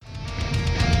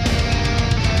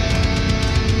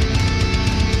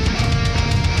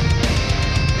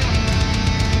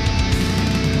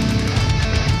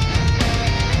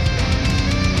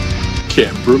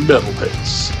Canberra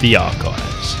Metalheads. The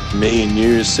Archives. Me and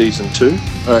You Season 2.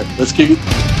 Alright, let's kick it.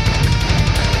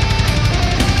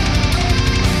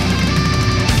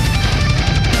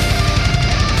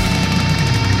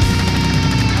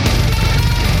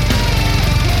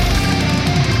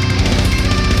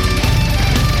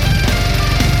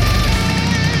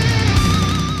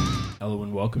 Hello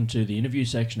and welcome to the interview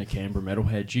section of Canberra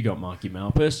Metalheads. You got Marky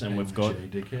Malpas and we've got...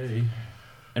 JDK.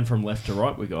 And from left to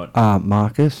right we got...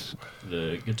 Marcus.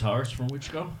 The guitarist from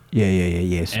which guy?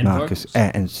 Yes, And Marcus.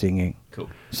 vocals? And singing. Cool.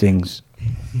 Sings.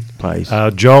 Plays.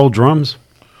 Joel drums.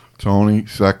 Tony,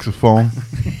 saxophone.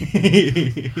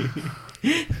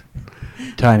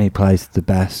 Tony plays the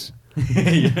bass.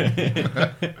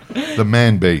 The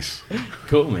man bass.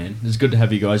 Cool, man. It's good to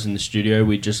have you guys in the studio.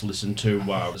 We just listened to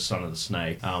The Son of the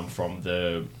Snake from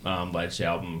the latest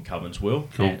album, Covenant's Will.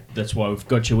 Cool. And that's why we've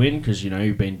got you in, because,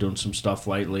 you've been doing some stuff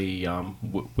lately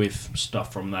with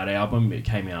stuff from that album. It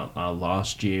came out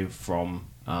last year from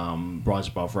Rise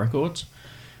Above Records.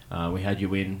 We had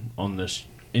you in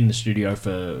the studio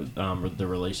for the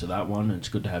release of that one, and it's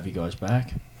good to have you guys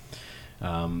back.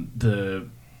 The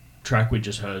track we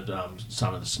just heard,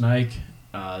 Son of the Snake,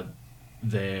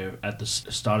 there at the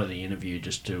start of the interview,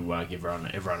 just to give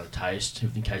everyone a taste,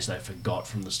 in case they forgot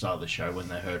from the start of the show when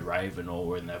they heard Raven or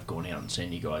when they've gone out and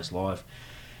seen you guys live.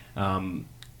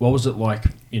 What was it like,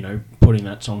 putting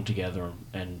that song together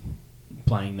and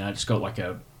playing that? It's got like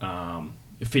it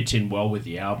fits in well with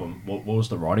the album. What was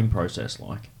the writing process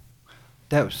like?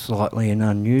 That was slightly an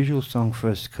unusual song for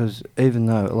us, because even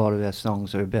though a lot of our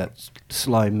songs are about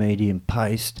slow, medium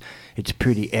paced, it's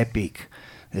pretty epic.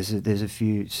 There's a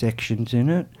few sections in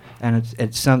it, and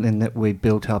it's something that we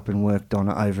built up and worked on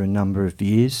over a number of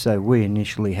years. So we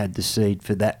initially had the seed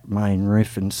for that main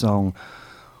riff and song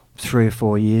 3 or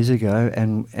 4 years ago,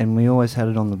 and we always had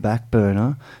it on the back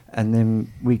burner. And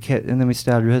then we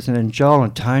started rehearsing, and Joel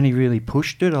and Tony really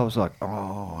pushed it. I was like,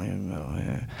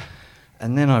 yeah.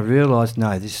 And then I realised,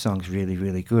 no, this song's really,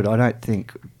 really good. I don't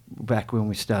think back when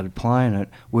we started playing it,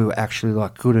 we were actually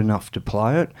good enough to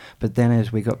play it. But then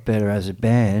as we got better as a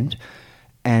band,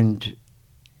 and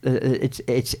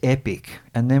it's epic.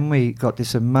 And then we got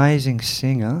this amazing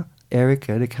singer,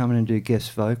 Erica, to come in and do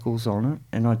guest vocals on it.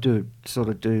 And I do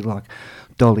like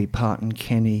Dolly Parton,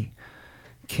 Kenny,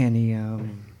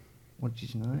 what's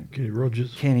his name? Kenny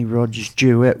Rogers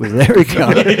duet with Erica.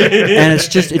 And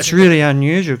it's really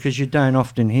unusual, because you don't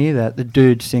often hear that. The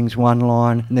dude sings one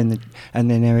line and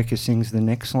then Erica sings the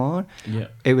next line. Yeah.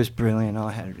 It was brilliant.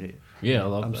 I had it. Yeah, I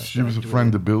love that. She was a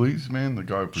friend of Billy's, man, the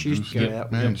guy who produced go it.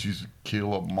 out, Man, yeah. she's a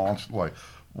killer monster.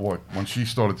 When she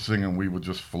started singing, we were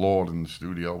just floored in the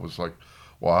studio. It was like,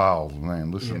 wow, man,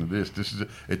 listen to this.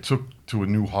 It took to a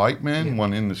new height, man,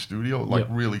 when in the studio.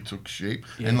 Really took shape.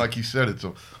 Yeah. And like he said, it's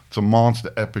a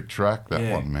monster epic track,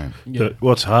 that one, man. Yeah.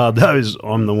 What's hard, though, is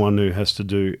I'm the one who has to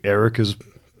do Erica's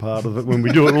part of it when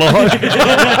we do it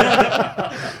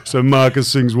live. So Marcus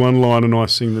sings one line and I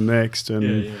sing the next.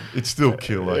 And It's still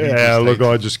killer.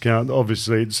 I just can't.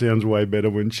 Obviously, it sounds way better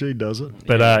when she does it.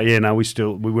 But,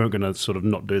 we weren't going to sort of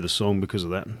not do the song because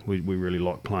of that. We really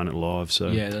like playing it live.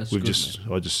 So that's we've good,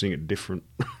 I just sing it different.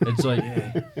 It's like,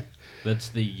 that's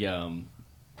the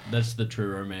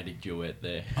true romantic duet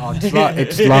there. Oh,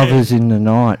 it's lovers in the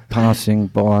night passing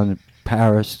by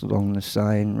Paris along the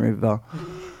Seine River.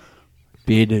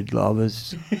 Bearded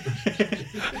lovers.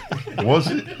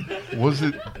 Was it?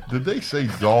 Did they say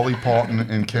Dolly Parton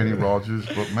and Kenny Rogers?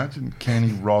 But imagine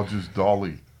Kenny Rogers,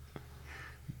 Dolly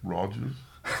Rogers.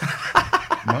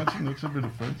 Imagine, that's a bit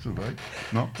offensive, eh?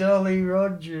 No. Dolly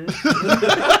Rogers.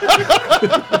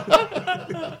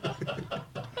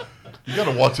 You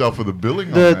got to watch out for the billing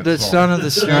on that The song. Son of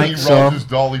the Snake Kenny song. Rogers,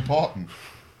 Dolly Parton.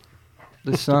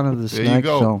 The Son of the There you Snake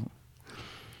go. song.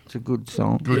 It's a good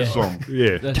song. Good song.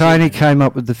 Yeah. That's Tony it. came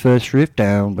up with the first riff,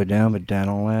 down, but down,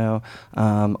 allow.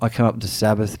 I came up with the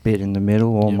Sabbath bit in the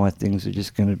middle. All my things are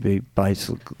just going to be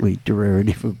basically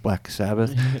derivative of Black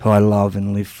Sabbath, who I love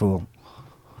and live for.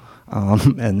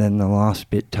 And then the last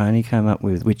bit Tony came up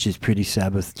with, which is pretty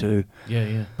Sabbath too.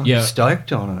 Yeah.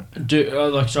 Stoked on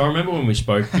it. So I remember when we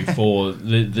spoke before,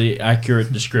 the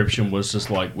accurate description was just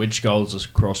like Witch Skulls is a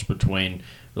cross between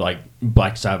like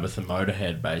Black Sabbath and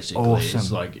Motorhead, basically. Awesome.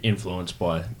 It's like influenced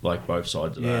by like both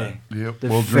sides of that. Yep. The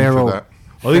Well, drink feral- for that.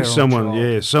 I think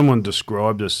Feral someone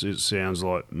described us, it sounds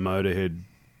like Motorhead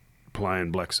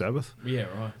playing Black Sabbath. Yeah,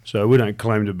 right. So we don't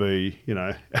claim to be,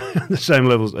 the same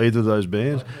level as either of those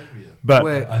bands. But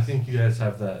Where- I think you guys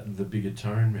have the bigger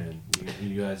tone, man.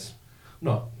 You guys,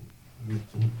 not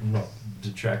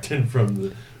detracting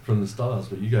from the styles,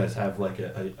 but you guys have like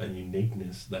a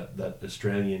uniqueness, that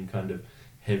Australian kind of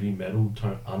heavy metal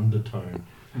undertone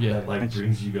Yeah. that like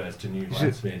brings you guys to new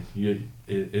heights, man.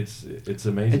 It's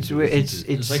amazing.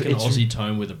 It's like an Aussie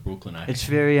tone with a Brooklyn accent. It's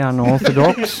very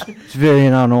unorthodox. It's very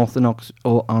unorthodox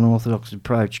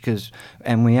approach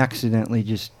and we accidentally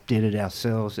just did it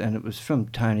ourselves, and it was from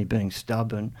Tony being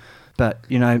stubborn. But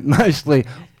mostly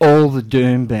all the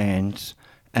doom bands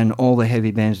and all the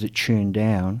heavy bands that tune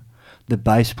down, the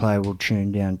bass player will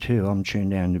tune down too. I'm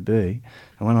tuned down to B.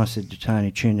 And when I said to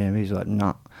Tony, tune down, he's like,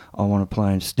 nah, I want to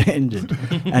play in standard.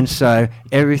 And so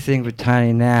everything with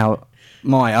Tony now,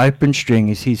 my open string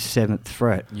is his 7th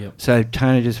fret. Yep. So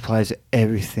Tony just plays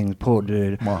everything, poor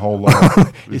dude. My whole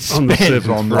life It's on the spent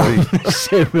 7th on the B.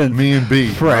 seventh Me and B,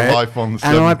 my fret, life on the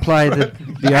and I 7th. play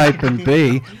the open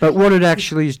B. But what it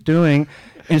actually is doing,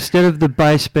 instead of the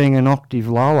bass being an octave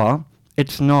lower,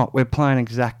 it's not. We're playing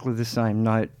exactly the same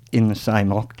note in the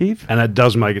same octave. And it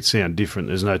does make it sound different.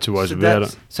 There's no two ways about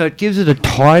it. So it gives it a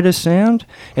tighter sound.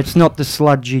 It's not the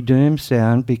sludgy doom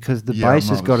sound because the Yeah, bass I'm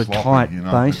has not got a sloppy,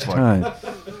 tight bass it's like-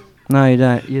 tone. No, you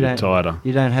don't. You don't. Tighter.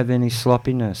 You don't have any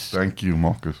sloppiness. Thank you,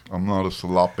 Marcus. I'm not a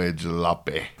sloppy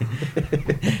jalopy.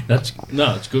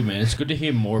 It's good, man. It's good to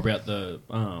hear more about the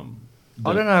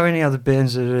I don't know any other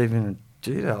bands that even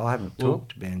do that. I haven't Well-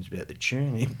 talked to bands about the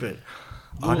tuning, but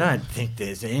I don't think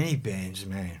there's any bands,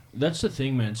 man. That's the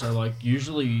thing, man. So like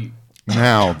usually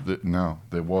Now,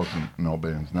 there wasn't no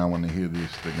bands. Now when they hear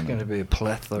this, they're It's going to gonna be a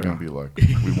plethora. be like,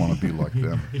 we want to be like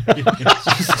them.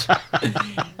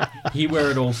 hear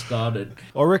where it all started.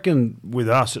 I reckon with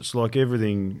us, it's like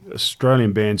everything.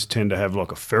 Australian bands tend to have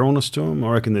like a feralness to them.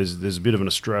 I reckon there's a bit of an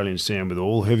Australian sound with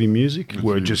all heavy music, It's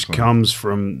where it really just fun. comes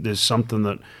from. There's something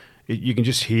that you can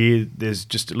just hear. There's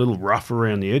just a little rough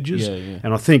around the edges. Yeah, yeah.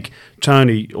 And I think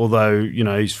Tony, although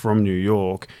he's from New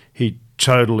York, he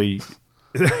totally.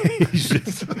 He's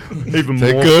just even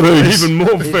Take more, it easy. even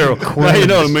more feral. No, you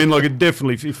know what I mean? Like it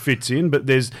definitely fits in, but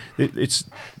it's.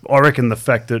 I reckon the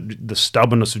fact that the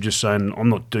stubbornness of just saying I'm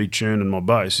not detuning my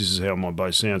bass. This is how my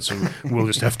bass sounds, so we'll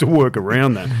just have to work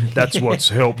around that. That's what's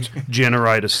helped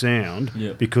generate a sound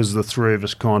Yep. because the three of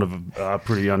us kind of are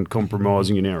pretty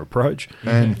uncompromising in our approach.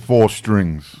 And 4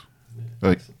 strings.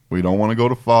 Like, we don't want to go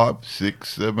to 5, 6,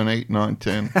 7, 8, 9,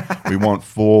 10. We want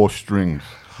 4 strings.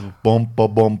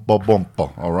 Bumpa, bumpa,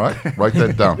 bumpa. All right? Write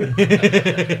that down.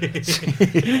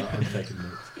 I'm taking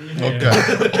notes.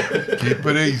 Okay. Keep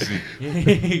it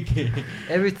easy.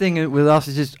 Everything with us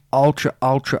is just ultra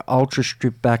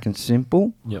stripped back and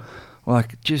simple. Yep.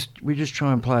 Like we just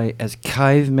try and play as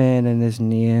caveman and as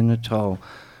Neanderthal.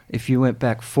 If you went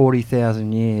back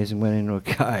 40,000 years and went into a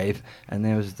cave and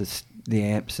there was the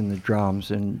amps and the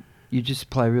drums and you just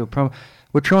play real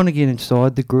we're trying to get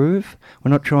inside the groove.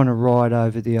 We're not trying to ride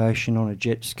over the ocean on a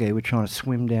jet ski. We're trying to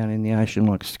swim down in the ocean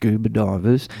like scuba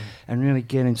divers and really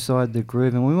get inside the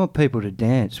groove. And we want people to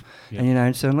dance. Yeah.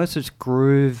 And so unless it's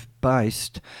groove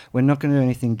based, we're not going to do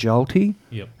anything jolty.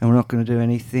 Yep. And we're not going to do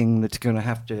anything that's going to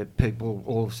have to have people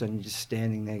all of a sudden just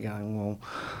standing there going, well,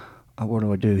 what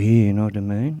do I do here? You know what I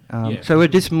mean? Yeah. So we're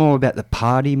just more about the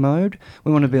party mode.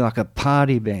 We want to be like a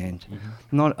party band,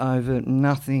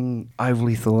 nothing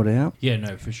overly thought out. Yeah,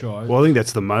 no, for sure. Well, I think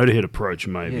that's the Motorhead approach,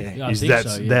 maybe. Yeah. Yeah, I is think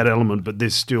that's so, yeah. that element, but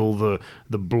there's still the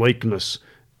bleakness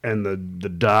and the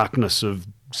darkness of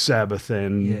Sabbath,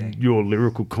 and Yeah. your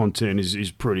lyrical content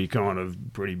is pretty bleak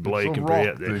It's a and rock pretty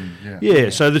out there. thing, yeah. Yeah,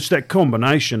 so there's that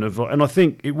combination of, and I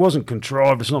think it wasn't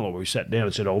contrived. It's not like we sat down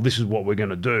and said, "Oh, this is what we're going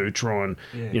to do." Try and,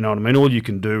 Yeah. you know what I mean. All you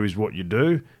can do is what you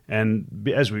do, and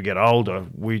as we get older,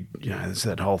 it's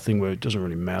that whole thing where it doesn't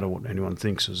really matter what anyone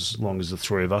thinks as long as the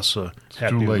three of us are It's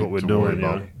happy too with late what we're to doing. worry You know?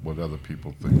 about what other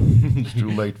people think. It's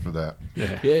too late for that.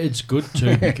 Yeah. Yeah, it's good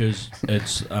too because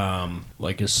it's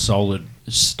like a solid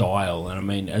style, and I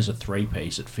mean, as a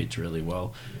 3-piece, it fits really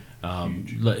well.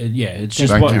 It's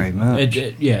just Thank what, you very much.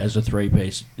 as a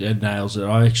 3-piece, it nails it.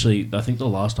 I think the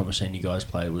last time I seen you guys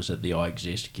play was at the I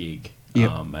Exist gig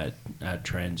Yep. at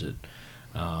Transit,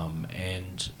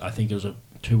 and I think it was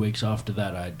 2 weeks after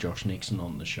that I had Josh Nixon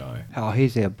on the show. Oh,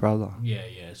 he's our brother. Yeah.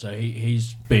 So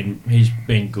he's been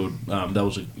good. That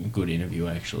was a good interview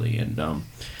actually, and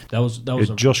that was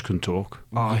Josh can talk.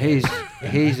 Oh,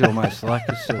 he's almost like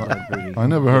a celebrity. I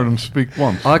never heard him speak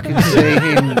once. I could see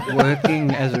him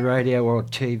working as a radio or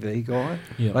TV guy.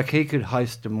 Yeah. Like he could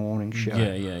host a morning show.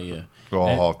 Yeah.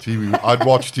 Oh, TV. I'd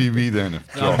watch TV then.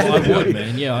 If No, Josh I did would, it.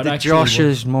 man. Yeah, I'd The actually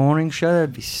Josh's morning show,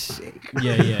 that'd be sick.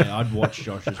 Yeah, I'd watch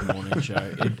Josh's morning show.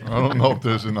 I don't know if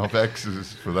there's enough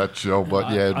X's for that show,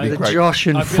 but yeah, it'd be I- The great. Josh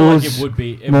and I feel like Fuzz it would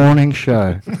be. morning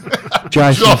show.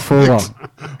 Jason Josh Fuller. Nixon.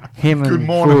 Him Good and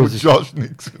morning with Fuzz. Josh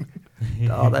Nixon.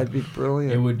 Oh, that'd be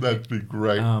brilliant. It would. That'd be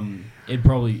great. It'd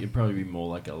probably be more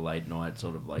like a late night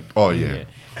sort of like. Oh, yeah.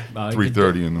 I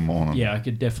 3:30 in the morning. Yeah, I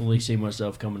could definitely see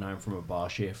myself coming home from a bar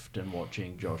shift and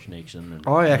watching Josh Nixon. And,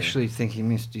 I actually think he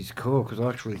missed his call because I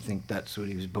actually think that's what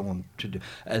he was born to do,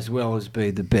 as well as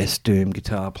be the best doom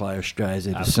guitar player Australia's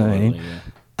ever Absolutely, seen.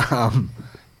 yeah.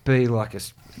 Be like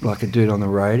a dude on the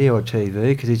radio or TV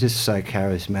because he's just so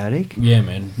charismatic. Yeah,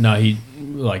 man. No,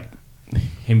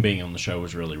 him being on the show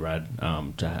was really rad.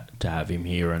 To have him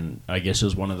here, and I guess it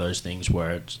was one of those things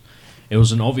where it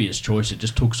was an obvious choice. It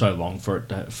just took so long for it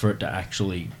to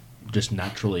actually just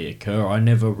naturally occur. I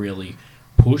never really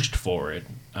pushed for it.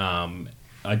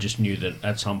 I just knew that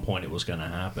at some point it was going to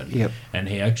happen. Yep. And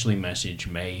he actually messaged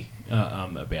me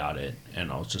about it,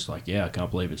 and I was just like, "Yeah, I can't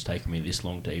believe it's taken me this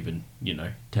long to even,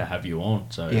 to have you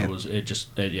on." So Yeah. it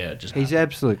just He's happened.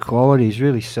 absolute quality. He's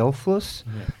really selfless.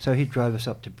 Yeah. So he drove us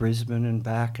up to Brisbane and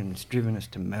back, and it's driven us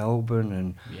to Melbourne,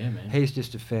 and Yeah, man. he's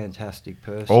just a fantastic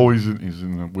person. Oh, he's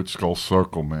in the Witch Skull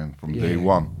Circle, man, from day Yeah.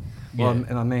 one. Well, Yeah.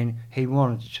 and I mean, he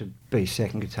wanted to be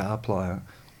second guitar player.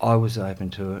 I was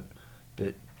open to it,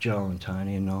 but Joel and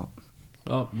Tony are not.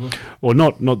 Oh, look. Well,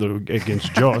 not that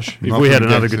against Josh. If Nothing we had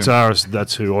another against him. guitarist,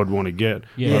 that's who I'd want to get.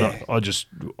 Yeah. But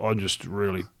I'm just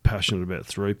really passionate about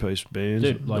 3-piece bands.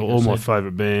 Dude, like All I my said-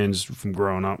 favourite bands from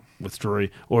growing up with 3,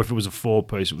 or if it was a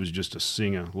 4-piece, it was just a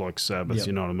singer like Sabbath. Yep.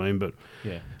 You know what I mean? But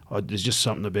Yeah. there's just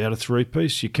something about a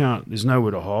 3-piece. You can't. There's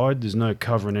nowhere to hide. There's no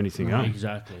covering anything up.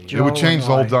 Exactly. It Joel would change and the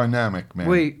whole I- dynamic, man.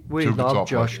 We Two guitar love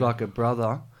Josh players. like a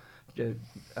brother.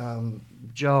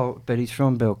 Joel, but he's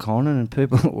from Belconnen, and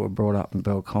people that were brought up in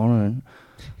Belconnen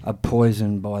are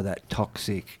poisoned by that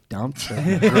toxic dump. But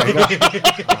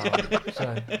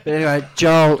anyway,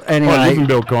 Joel. Anyway, I live in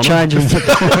Belconnen.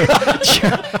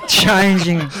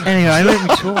 changing. Anyway, let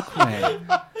me talk, man.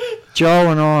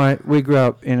 Joel and we grew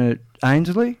up in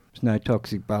Ainsley. There's no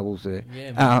toxic bubbles there.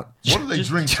 Yeah, What do they Just-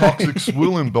 drink toxic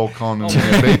swill in Belconnen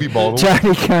in their baby bottles?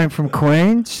 Tony came from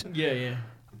Queens. Yeah.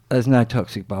 There's no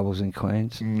toxic bubbles in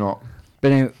Queens. No.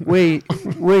 But anyway,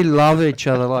 we love each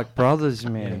other like brothers, Yeah,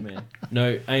 man. man.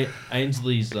 No,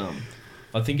 Ainsley's.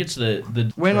 I think it's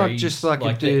the We're not trees, just like a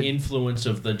the dude- influence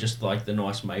of the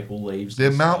nice maple leaves. They're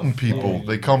and mountain stuff. people. Yeah.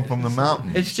 They come from the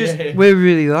mountains. It's just Yeah. we're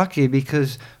really lucky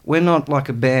because we're not like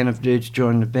a band of dudes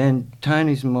joining the band.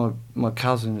 Tony's my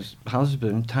cousin's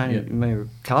husband. Tony Yeah. and me are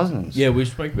cousins. Yeah, we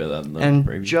spoke about that in the And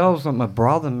previous. Joel's like my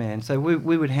brother, man. So we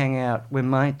would hang out. We're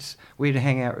mates. We'd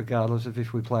hang out regardless of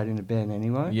if we played in a band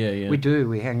anyway. Yeah. We do.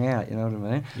 We hang out. You know what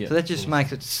I mean? Yeah, so that just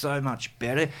makes it so much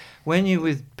better. When you're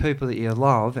with people that you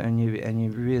love and you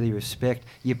really respect,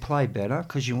 you play better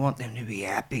because you want them to be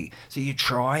happy. So you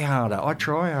try harder. I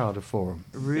try harder for them.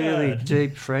 Really Yeah.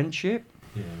 deep friendship.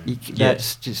 Yeah.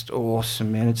 That's just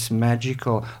awesome, man. It's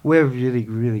magical. We're really,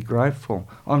 really grateful.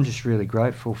 I'm just really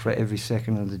grateful for every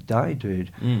second of the day,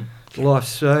 dude. Mm. Life's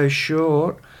so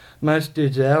short. Most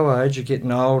dudes our age are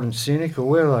getting old and cynical.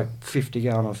 We're like 50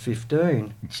 going on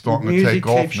 15. It's starting to Music take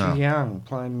off keeps now. you young,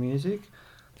 playing music.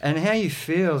 And how you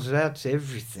feel, that's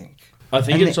everything. I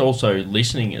think And it's also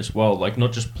listening as well, like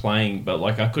not just playing, but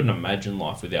like I couldn't imagine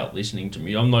life without listening to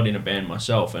me. I'm not in a band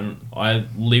myself, and I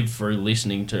live through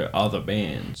listening to other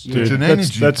bands. It's an that's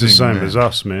energy the thing, same man. as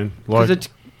us, man. Because Like it's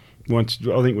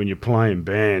I think when you're playing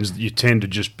bands, you tend to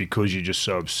just because you're just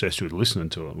so obsessed with listening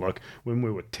to it. Like when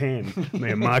we were 10, me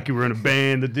and Marky were in a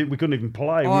band that we couldn't even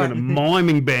play. We were in a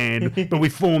miming band, but we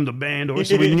formed a band, or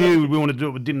so we knew we wanted to do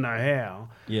it, but didn't know how.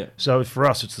 Yeah. So for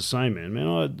us, it's the same, man.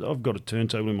 I've got a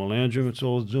turntable in my lounge room. It's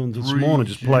all I was doing this Three morning.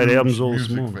 Just played huge albums all this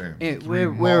music morning. fans. Yeah, Three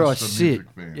where I monster sit, music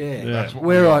fans. yeah, That's what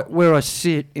we are. where I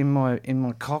sit in my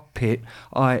cockpit,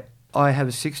 I have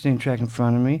a 16 track in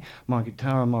front of me, my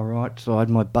guitar on my right side,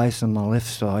 my bass on my left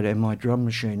side, and my drum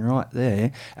machine right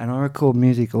there, and I record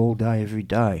music all day, every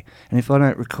day. And if I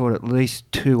don't record at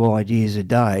least 2 ideas a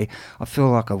day, I feel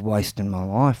like I've wasted my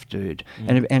life, dude.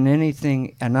 And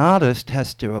anything, an artist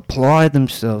has to apply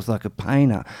themselves like a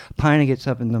painter. A painter gets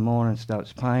up in the morning and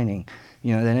starts painting.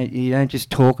 You know, you don't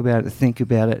just talk about it, think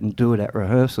about it, and do it at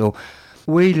rehearsal.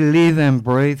 We live and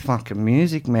breathe fucking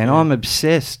music, man. I'm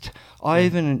obsessed. I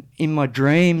even, in my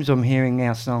dreams, I'm hearing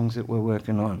our songs that we're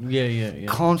working on. Yeah.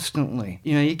 Constantly.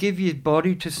 You know, you give your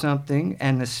body to something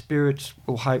and the spirits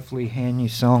will hopefully hand you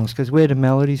songs. Because where do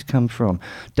melodies come from?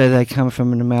 Do they come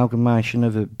from an amalgamation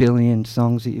of 1 billion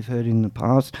songs that you've heard in the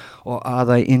past? Or are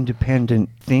they independent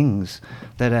things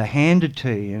that are handed to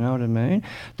you, you know what I mean?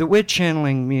 That we're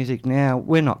channeling music now,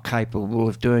 we're not capable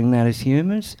of doing that as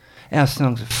humans. Our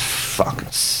songs are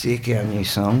fucking sick, our new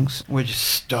songs. We're just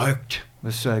stoked. We're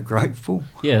so grateful.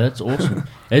 Yeah, that's awesome.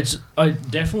 I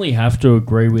definitely have to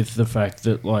agree with the fact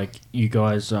that like you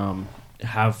guys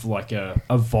have like a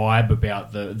vibe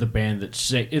about the band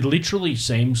it literally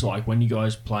seems like when you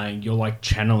guys playing, you're like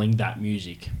channeling that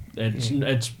music.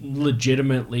 It's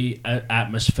legitimately an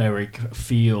atmospheric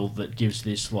feel that gives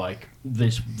this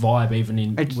vibe even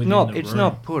in It's within not. the It's room.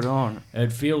 not put on.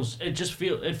 It feels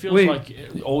We- like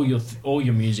all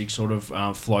your music sort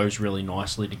of flows really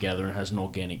nicely together and has an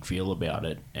organic feel about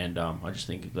it. And I just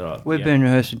think that We've been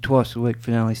rehearsing twice a week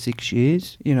for nearly 6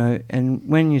 years, you know, and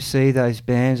when you see those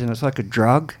bands and it's like a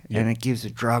drug and it gives a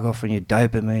drug off and your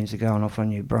dopamines are going off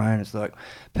on your brain. It's like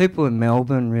people in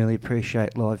Melbourne really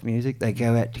appreciate live music. They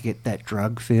go out to get that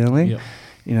drug feeling. Yeah.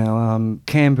 You know,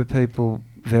 Canberra people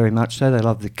very much so. They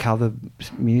love the cover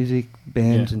music,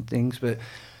 bands Yeah. and things, but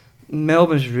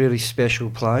Melbourne's a really special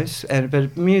place.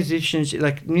 But musicians,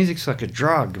 like, music's like a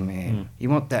drug, man. You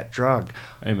want that drug.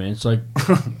 Hey man, it's like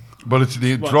But it's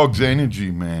the Well- drugs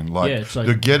energy, man. Like, Yeah, it's like-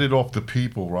 to get it off the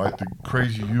people, right? The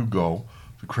crazier you go,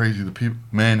 the crazier the people.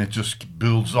 Man, it just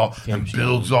builds up and Keeps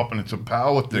builds up, and it's a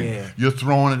power thing. Yeah. You're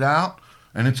throwing it out,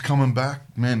 and it's coming back.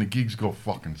 Man, the gigs go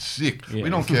fucking sick. Yeah. We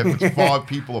don't care if it's 5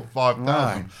 people or 5,000.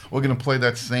 Right. We're gonna play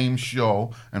that same show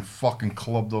and fucking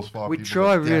club those 5 We people.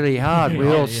 try to death. really hard. We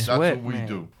Yeah, all yeah. That's sweat. what we man.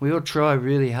 do. We all try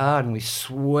really hard, and we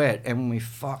sweat, and we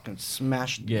fucking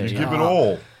smash. Yeah, You yeah. give it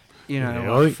all. You know,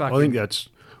 Yeah, like I think that's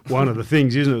one of the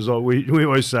things, isn't it? It's like we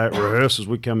always say at rehearsals,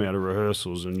 we come out of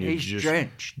rehearsals and you're He's just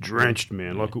drenched.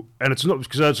 man. Like, and it's not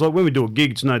because it's like when we do a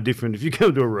gig, it's no different. If you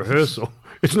go to a rehearsal,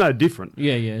 it's no different.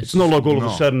 yeah. It's not like all of No.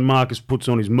 a sudden Marcus puts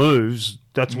on his moves.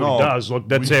 That's what No. he does. Like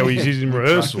that's how he's in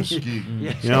rehearsals. Gig.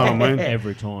 You know what I mean?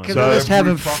 every time. Because So- I was Every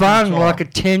having fucking fun time. like a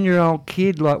 10-year-old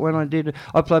kid. Like when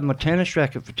I played my tennis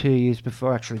racket for 2 years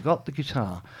before I actually got the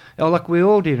guitar. Like we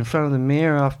all did in front of the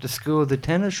mirror after school with the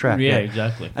tennis racket. Yeah,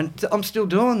 exactly. And I'm still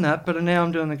doing that, but now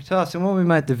I'm doing the guitar. So when we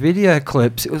made the video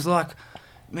clips, it was like,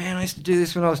 man, I used to do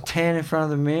this when I was 10 in front of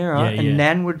the mirror. Yeah, and yeah.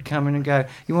 Nan would come in and go,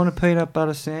 you want a peanut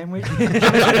butter sandwich?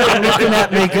 Looking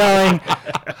at me going,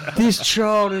 this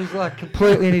child is like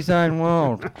completely in his own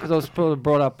world. Because I was probably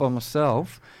brought up by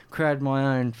myself, created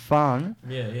my own fun.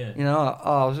 Yeah, yeah. You know, it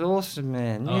was awesome,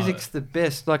 man. Oh. Music's the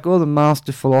best. Like all the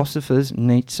master philosophers,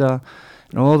 Nietzsche,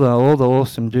 and all the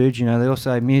awesome dudes, you know, they all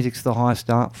say music's the highest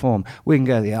art form. We can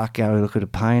go to the art gallery, look at a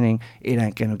painting, it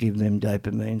ain't going to give them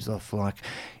dopamines off. Like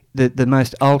the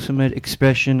most ultimate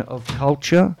expression of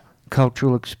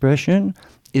cultural expression,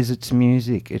 is its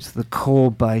music. It's the core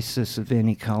basis of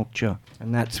any culture,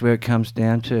 and that's where it comes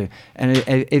down to. And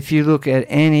if you look at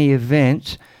any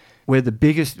event where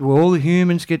all the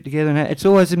humans get together, and it's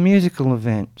always a musical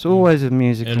event. It's always a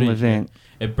musical It is, event.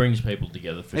 yeah. It brings people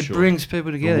together for It sure. brings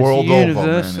people together. The world it's over,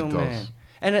 universal, man, it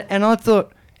man. does. And I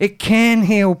thought it can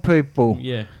heal people.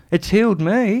 Yeah, It's healed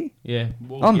me. yeah.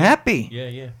 Well, I'm yeah. happy. Yeah,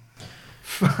 yeah.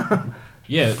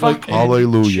 Yeah, Fuck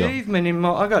Hallelujah. achievement in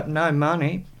my. I got no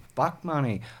money. Fuck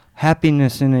money.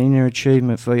 Happiness and inner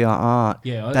achievement for your art.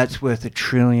 Yeah, That's worth $1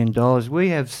 trillion. We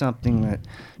have something that,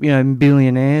 you know,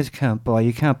 billionaires can't buy.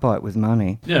 You can't buy it with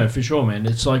money. yeah, for sure, man.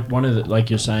 It's like one of the, like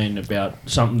you're saying about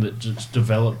something that just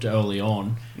developed early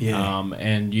on. Yeah.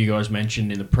 And you guys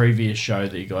mentioned in the previous show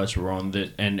that you guys were on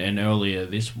that, and earlier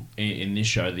in this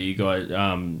show that you guys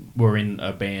were in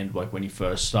a band like when you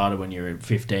first started when you were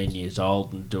 15 years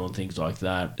old and doing things like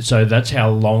that. So that's how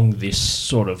long this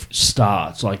sort of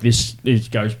starts. Like this, it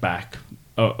goes back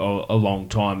a long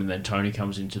time, and then Tony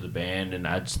comes into the band and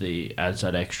adds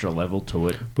that extra level to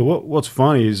it. But what's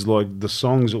funny is like the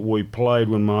songs that we played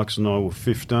when Marcus and I were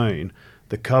 15,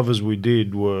 the covers we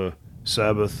did were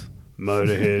Sabbath,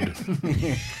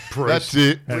 Motorhead, That's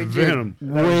it. and Venom, We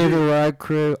the Road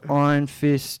Crew, Iron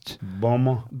Fist,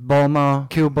 Bomber. Bomber,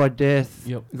 Killed by Death,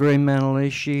 Yep. Green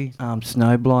Manalishi,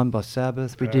 Snowblind by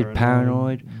Sabbath. We did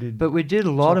Paranoid. But we did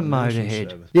a lot of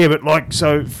Motorhead. Yeah, but like,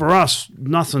 so for us,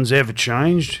 nothing's ever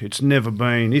changed. It's never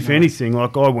been, if anything,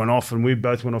 like I went off and we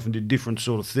both went off and did different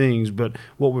sort of things, but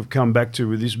what we've come back to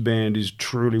with this band is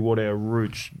truly what our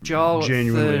roots Joel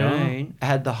genuinely at are. 13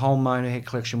 had the whole Motorhead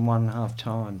collection 1.5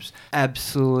 times.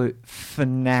 Absolute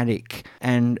fanatic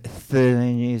and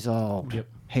 13 years old. Yep.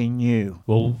 He knew.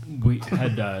 Well, we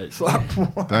had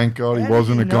Thank God he How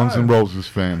wasn't did a he Guns N' know? Roses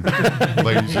fan,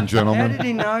 ladies and How gentlemen. did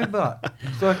he know? But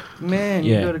it's like, man,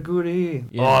 Yeah. you got a good ear.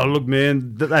 yeah. Oh, look,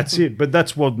 man, that's it. But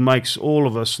that's what makes all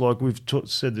of us, like we've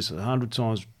said this 100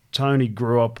 times, Tony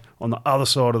grew up on the other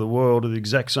side of the world at the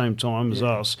exact same time as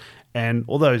us. And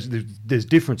although there's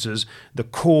differences, the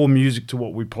core music to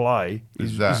what we play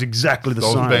is exactly the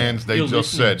Those same. bands they You're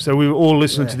just listening. said. So we were all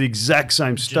listening to the exact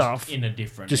same Just stuff, in a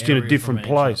different just in a area different from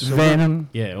each place. other. So Venom.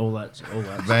 Yeah, all that.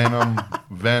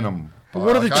 Venom. But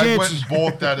what are the I went chances? and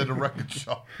bought that at a record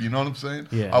shop. You know what I'm saying?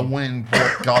 Yeah. I went and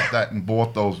got that and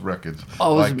bought those records. I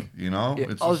was- Yeah, I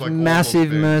just was like all massive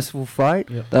those bands. Merciful Fate.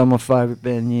 Yep. They were my favourite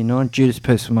band in Year 9. Judas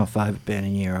Priest was my favourite band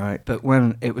in Year 8. But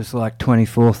when it was like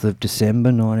 24th of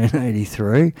December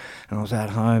 1983, and I was at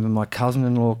home and my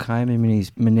cousin-in-law came in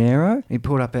his Monero, he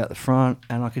pulled up out the front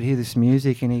and I could hear this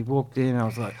music and he walked in and I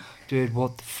was like, dude,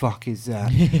 what the fuck is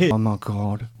that? Oh my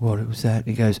God, what was that?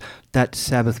 He goes, that's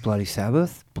Sabbath Bloody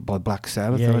Sabbath by Black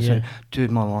Sabbath. Yeah, and I yeah. said,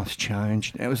 dude, my life's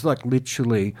changed. And it was like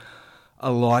literally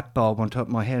a light bulb on top of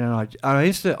my head, and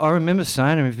I remember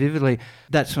saying to him vividly,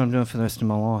 "That's what I'm doing for the rest of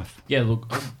my life." Yeah,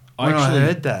 look, When I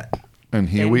heard that, And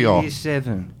here in we are. Year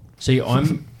 7. See,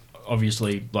 I'm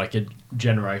obviously like a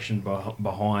generation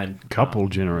behind. Couple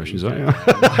generations, aren't you?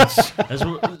 That's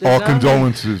what, Our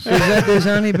condolences. There's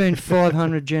only been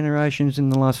 500 generations in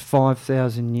the last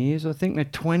 5,000 years. I think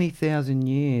that 20,000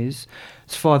 years,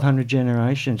 it's 500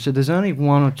 generations. So there's only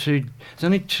one or two. There's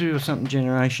only two or something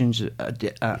generations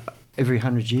every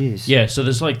 100 years. yeah, so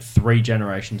there's like 3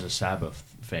 generations of Sabbath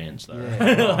fans, though.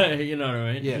 Yeah. Like, you know what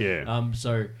I mean? Yeah. Yeah.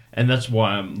 So, and that's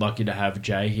why I'm lucky to have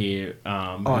Jay here.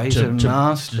 He's a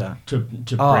master. to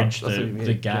Oh, bridge I thought you meant-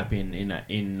 the gap in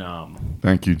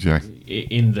Thank you, Jack.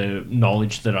 in the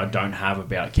knowledge that I don't have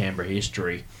about Canberra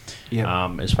history, Yeah.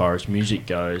 as far as music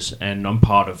goes, and I'm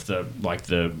part of the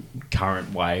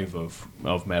current wave of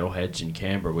metalheads in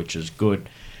Canberra, which is good.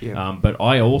 Yeah. But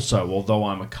I also, although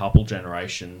I'm a couple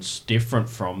generations different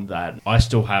from that, I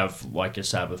still have like a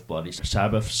Bloody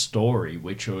Sabbath story,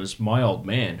 which was my old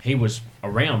man. He was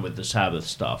around with the Sabbath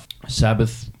stuff.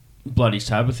 Bloody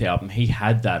Sabbath album, he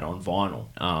had that on vinyl.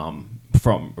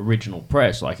 From original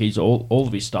press, like he's all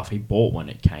of his stuff he bought when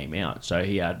it came out. So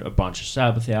he had a bunch of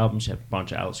Sabbath albums, he had a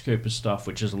bunch of Alice Cooper stuff,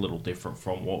 which is a little different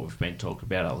from what we've been talking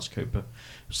about. Alice Cooper,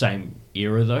 same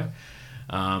era though,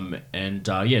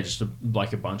 just a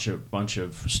bunch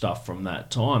of stuff from that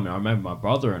time. And I remember my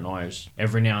brother and I,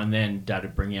 every now and then, Dad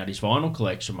would bring out his vinyl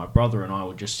collection. My brother and I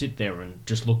would just sit there and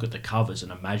just look at the covers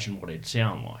and imagine what it'd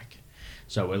sound like.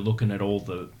 So we're looking at all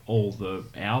the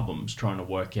albums, trying to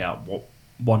work out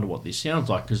wonder what this sounds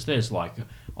like, because there's like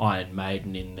Iron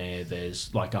Maiden in there,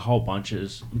 there's like a whole bunch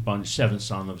Seventh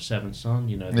Son of Seventh Son,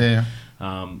 you know. Yeah.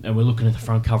 And we're looking at the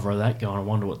front cover of that going, I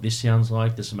wonder what this sounds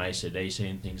like. There's some AC/DC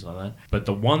and things like that. But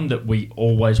the one that we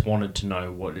always wanted to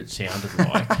know what it sounded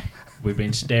like, we've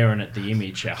been staring at the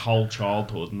image our whole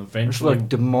childhood, and It's eventually... like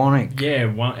demonic. yeah,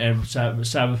 and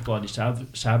Sabbath Bloody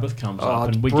Sabbath comes Oh, up,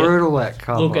 it's and we brutal, that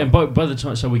cover. Look, and by the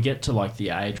time, so we get to like the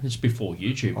age, it's before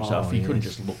YouTube and stuff, Oh, you couldn't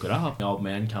yes. just look it up. The old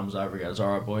man comes over and goes,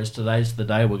 all right, boys, today's the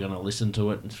day we're going to listen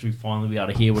to it and we finally be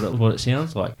able to hear what it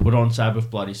sounds like. Put on Sabbath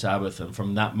Bloody Sabbath, and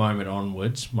from that moment onwards,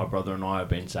 my brother and I have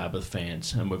been Sabbath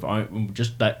fans, and we've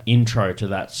just that intro to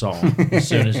that song, as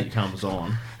soon as it comes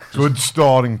on, Good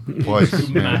starting place.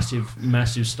 man.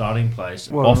 massive starting place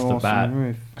What off an the awesome bat.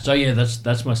 riff. So yeah,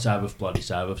 that's my Sabbath Bloody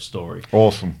Sabbath story.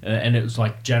 Awesome. And it was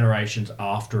like generations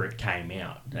after it came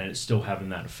out, and it's still having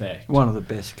that effect. One of the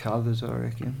best covers, I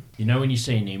reckon. You know, when you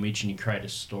see an image and you create a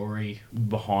story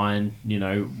behind, you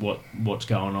know, what's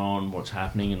going on, what's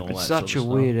happening, and all It's that such sort a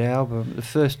of weird album. The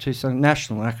first two songs,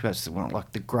 National Acrobat's the one,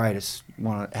 like the greatest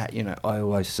one. You know, I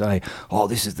always say, "Oh,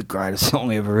 this is the greatest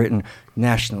song ever written."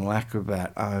 National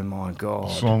Acrobat. Oh my god.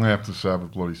 Song after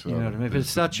Sabbath Bloody Sabbath. You know what I mean? But it's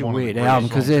such a one of the weird greatest album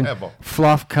because songs then ever.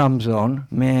 Fluff comes on.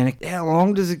 Man, how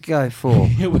long does it go for?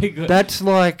 stuff. We got- That's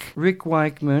like Rick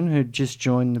Wakeman, who just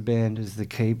joined the band as the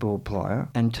keyboard player,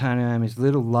 and Tony Iommi's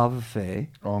little love affair.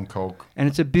 On coke. And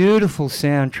it's a beautiful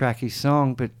soundtracky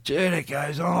song, but dude, it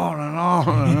goes on and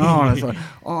on and on. It's like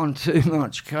on too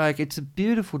much coke. It's a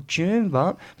beautiful tune,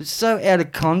 but it's so out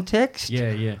of context.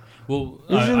 yeah. Well,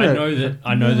 Isn't I it? know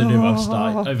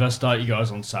that if I start you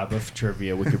guys on Sabbath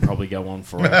trivia, we could probably go on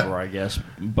forever, I guess.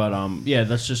 But yeah,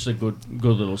 that's just a good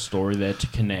little story there to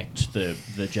connect the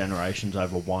generations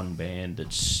over one band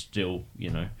that's still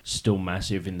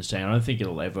massive in the sound. I don't think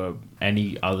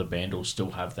any other band will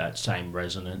still have that same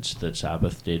resonance that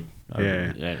Sabbath did.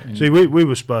 Yeah. See, we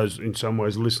were supposed in some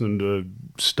ways listening to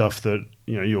stuff that,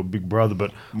 you know, your big brother,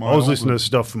 but I was listening to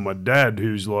stuff from my dad,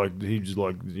 he's like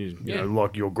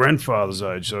like your grandfather's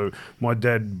age. So my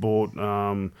dad bought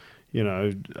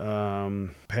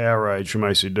Power Age from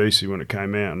AC/DC when it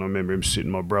came out, and I remember him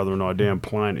sitting my brother and I down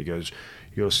playing. He goes,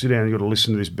 you got to sit down, you got to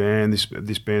listen to this band.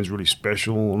 This band's really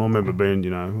special. And I remember being,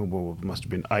 well, it must have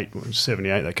been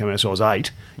 78. They came out, so I was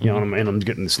 8. You know what I mean? I'm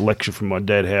getting this lecture from my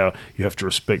dad how you have to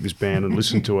respect this band and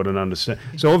listen to it and understand.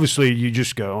 So obviously you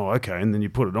just go, oh, okay, and then you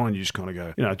put it on. You just kind of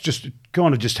go, it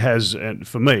kind of just has. And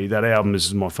for me, that album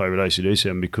is my favourite AC/DC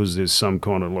album because there's some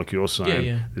kind of, like you're saying,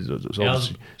 Yeah. there's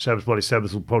obviously Sabbath Bloody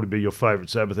Sabbath will probably be your favourite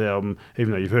Sabbath album,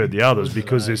 even though you've heard the others,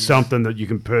 because there's something that you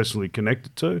can personally connect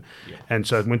it to. Yeah. And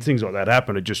so when things like that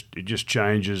happen, it just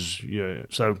changes. Yeah.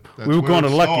 So That's we were where kind it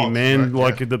of lucky, starts, man.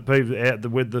 right? Like the people out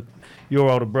with your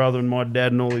older brother and my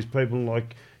dad and all these people,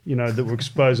 like that were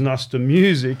exposing us to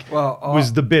music. Well,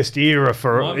 was the best era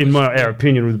our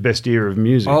opinion, was the best era of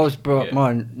music. I was brought,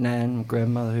 my nan,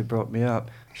 grandmother who brought me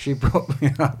up, she brought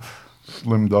me up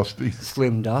Slim Dusty.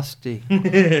 Slim Dusty.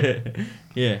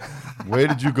 Yeah. Where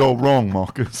did you go wrong,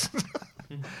 Marcus?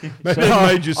 Maybe they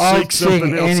made you I'd seek something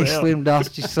sing else any out. Slim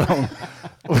Dusty song.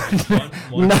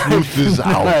 One- Truth is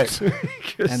out.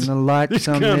 And the lights This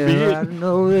on can't be there, it. I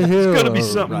know the hill. gotta be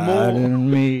something more. riding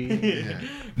me.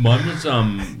 Mine was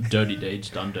Dirty Deeds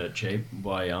Done Dirt Cheap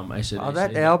by AC/DC. Oh,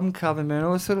 that album cover, man, I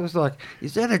always thought it was like,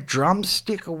 is that a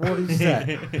drumstick or what is that?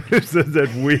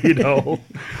 that weird hole.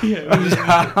 Is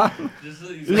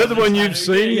that the one you've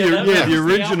seen? Yeah, the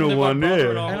original one, yeah.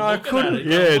 And I couldn't-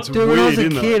 Yeah, it's Dude, when I was a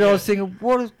weird, isn't kid, it? I was thinking,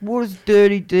 what does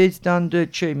Dirty Deeds Done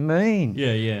Dirt Cheap mean?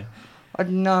 Yeah. I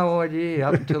had no idea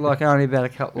up until like only about a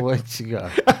couple of weeks ago.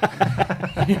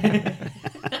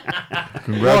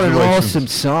 What an Congratulations. awesome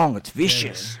song. It's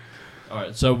vicious. All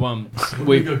right, so What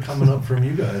we got coming up from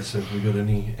you guys? Have we got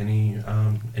any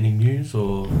news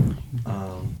or?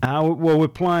 Well, we're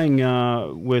playing.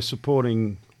 We're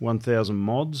supporting 1,000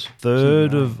 Mods,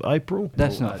 3rd of April.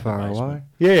 That's not far away.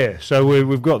 Yeah, so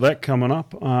we've got that coming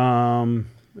up.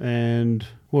 And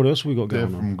what else we got They're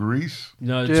going on? from Greece.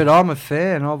 no, Dude, I'm a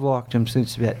fan. I've liked them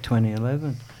since about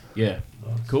 2011. yeah,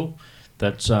 cool.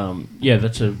 That's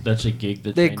that's a gig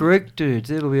that They're Greek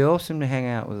dudes. It'll be awesome to hang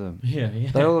out with them. Yeah.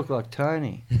 They all look like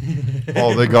Tony.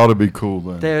 Oh, they got to be cool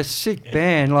then. They're a sick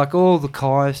band. Like all the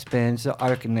Caius bands, I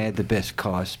reckon they're the best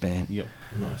Caius band Yep.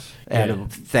 Nice. out Yeah.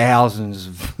 of thousands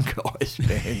of Caius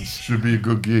bands. Should be a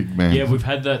good gig, man. Yeah, we've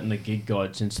had that in the gig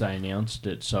guide since they announced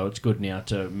it, so it's good now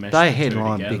to mesh They the two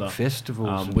headline together. big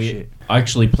festivals and shit. I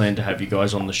actually planned to have you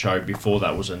guys on the show before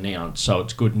that was announced, so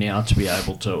it's good now to be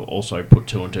able to also put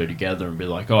 2 and 2 together and be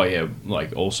like, oh yeah,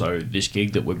 like also this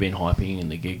gig that we've been hyping in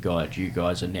the gig guide, you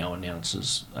guys are now announced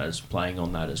as playing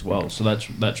on that as well. So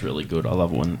that's really good. I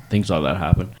love it when things like that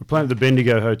happen. We're playing at the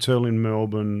Bendigo Hotel in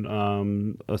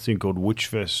Melbourne, a thing called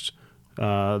Witchfest.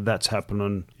 That's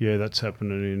happening. Yeah, that's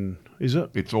happening in... Is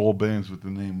it? It's all bands with the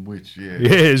name Witch, yeah. Yeah,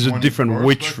 there's a different 21st,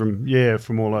 witch right?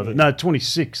 from all over. No,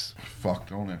 26th. Fuck,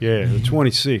 don't it? Yeah, the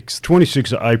 26th.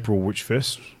 26th of April,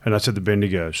 Witchfest. And that's at the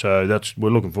Bendigo. So we're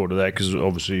looking forward to that because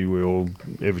obviously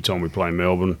every time we play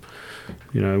Melbourne,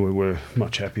 we're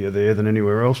much happier there than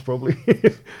anywhere else probably.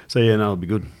 So yeah, no, it'll be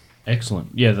good. Excellent.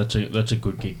 Yeah, that's a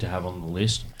good gig to have on the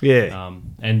list. Yeah.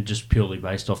 And just purely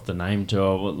based off the name too.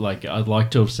 I'd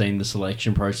like to have seen the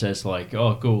selection process. Like,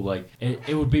 oh, cool. Like,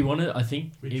 it would be one of. I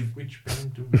think Which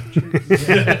band do we choose?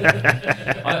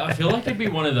 I feel like it'd be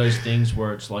one of those things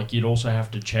where it's like you'd also have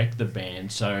to check the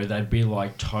band, so they'd be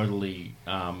like totally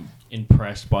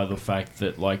impressed by the fact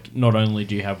that like not only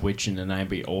do you have Witch in the name,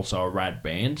 but you're also a rad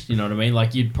band. You know what I mean?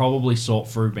 Like you'd probably sort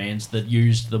through bands that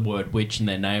use the word Witch in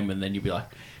their name, and then you'd be like,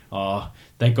 oh,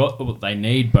 they got what they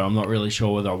need, but I'm not really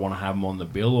sure whether I want to have them on the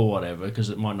bill or whatever because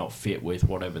it might not fit with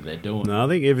whatever they're doing. No, I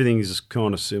think everything is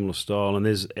kind of similar style, and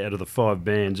there's out of the 5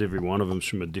 bands, every one of them's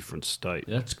from a different state.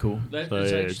 That's cool.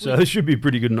 So it should be a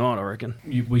pretty good night, I reckon.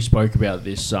 We spoke about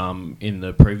this in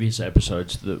the previous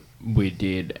episodes that we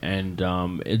did, and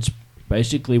it's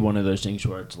basically one of those things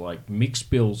where it's like mixed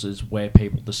bills is where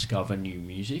people discover new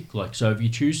music. Like, so if you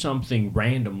choose something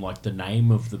random like the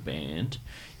name of the band,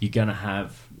 you're going to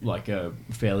have like a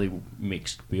fairly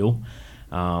mixed bill.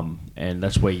 And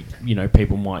that's where,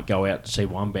 people might go out to see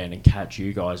one band and catch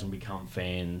you guys and become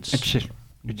fans.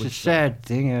 It's a sad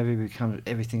thing.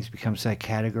 Everything's become so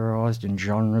categorised in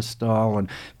genre style, and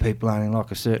people only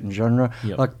like a certain genre.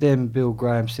 Yep. Like them Bill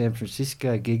Graham San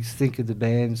Francisco gigs. Think of the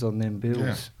bands on them bills.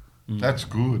 Yeah. That's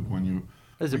good when you...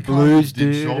 There's a we blues kind of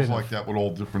did dude. shows and a- like that with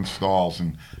all different styles,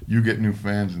 and you get new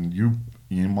fans, and you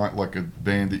might like a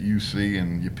band that you see,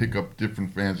 and you pick up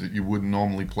different fans that you wouldn't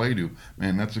normally play to.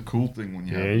 Man, that's a cool thing when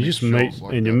you have You mixed just meet shows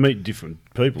like and that. you meet different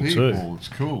people too. It's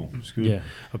cool. It's good. Yeah.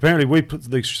 Apparently, we put the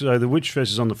Witchfest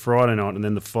is on the Friday night, and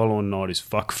then the following night is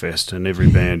Fuckfest, and every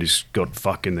band has got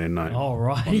fuck in their name. Oh,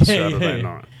 right. On Saturday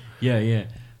night. Yeah.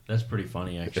 That's pretty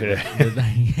funny, actually.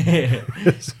 Yeah.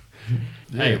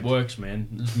 Hey, it works, man.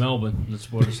 It's Melbourne.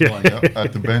 That's what it's Yeah. like. Yeah,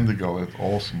 at the Bendigo, that's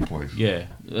awesome place. Yeah,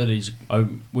 that is.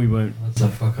 We won't. That's a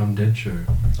Fuck I'm Dead show.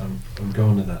 I'm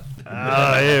going to that.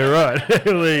 Ah, yeah, right.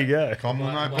 There you go. Come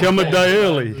on, night. Come a day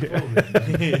early.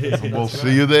 We'll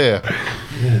see you there.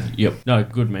 Yeah. Yep. No,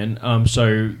 good man.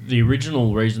 So the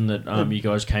original reason that you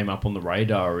guys came up on the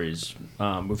radar is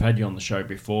we've had you on the show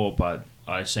before, but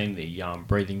I seen the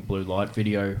Breathing Blue Light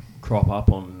video crop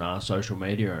up on social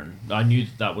media, and I knew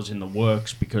that was in the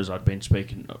works because I'd been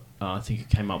speaking. I think it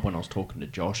came up when I was talking to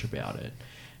Josh about it.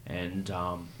 And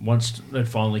once it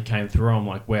finally came through, I'm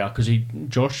like, wow, because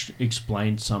Josh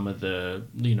explained some of the,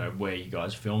 where you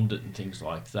guys filmed it and things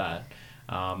like that.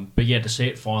 But yeah, to see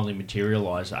it finally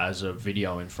materialise as a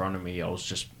video in front of me, I was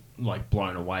just like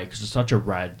blown away because it's such a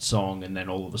rad song. And then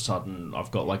all of a sudden,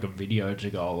 I've got like a video to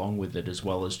go along with it, as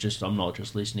well as just I'm not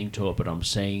just listening to it, but I'm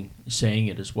seeing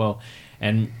it as well.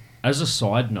 And as a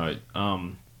side note,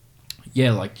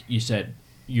 yeah, like you said,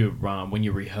 you when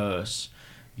you rehearse,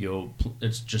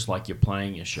 it's just like you're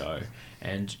playing your show,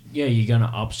 and yeah, you're going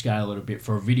to upscale it a bit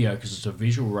for a video because it's a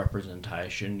visual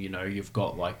representation. You've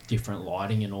got like different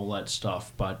lighting and all that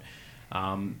stuff, but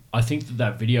I think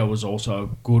that video was also a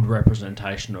good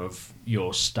representation of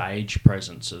your stage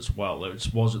presence as well.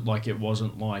 It wasn't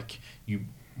like you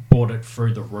brought it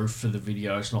through the roof for the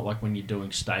video. It's not like when you're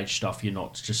doing stage stuff, you're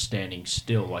not just standing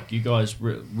still. Like you guys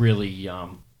really.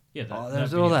 Yeah, there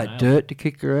was all that dirt to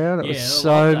kick around. It was I so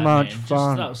love that, much man.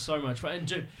 fun. That was so much fun. And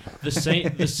dude,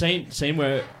 the scene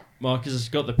where Marcus has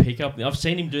got the pickup. I've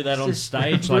seen him do that on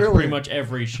stage, like pretty much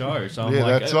every show. So I'm Yeah,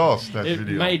 like, that's us. That it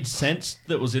video. made sense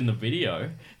that was in the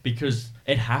video because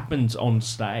it happens on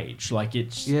stage. Like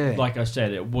it's like I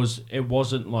said, it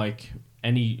wasn't like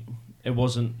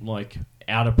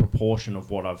out of proportion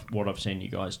of what I've seen you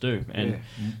guys do. And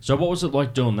so, what was it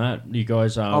like doing that? You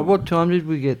guys? What time did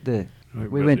we get there?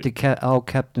 We went to old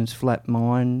Captain's Flat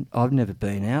Mine. I've never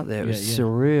been out there. It was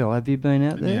surreal. Have you been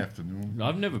out In the there? afternoon.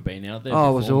 I've never been out there.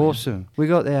 Oh, it was before, man. awesome. We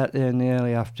got out there in the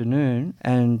early afternoon,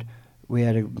 and we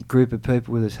had a group of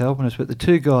people with us helping us. But the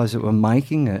two guys that were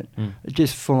making it,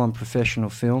 just full-on professional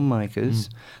filmmakers,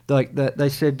 like they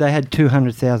said they had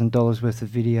 $200,000 worth of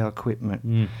video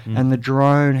equipment, and the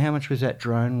drone. How much was that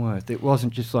drone worth? It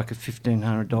wasn't just like a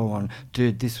 $1,500 one,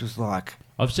 dude. This was like.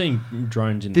 I've seen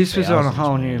drones in This the was on a thousands,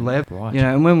 whole man. new level, Right.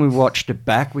 and when we watched it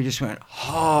back, we just went,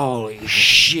 "Holy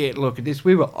shit! Look at this."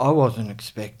 I wasn't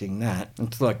expecting that.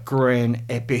 It's like grand,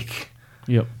 epic,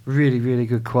 Yep. really, really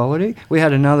good quality. We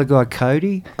had another guy,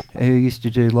 Cody, who used to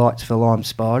do lights for Lime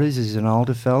Spiders. He's an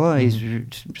older fella. He's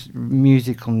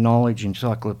musical knowledge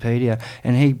encyclopedia,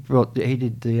 and he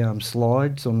did the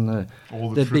slides on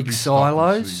All the trippy big stuff you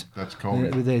silos. see, that's Cody.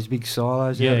 With those big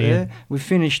silos Yeah, out yeah. there. We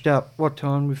finished up. What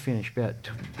time we finished? About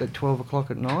at 12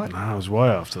 o'clock at night. No, it was way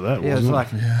after that, Yeah, it was wasn't like.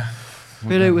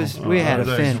 But it was. We had a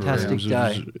days were fantastic it?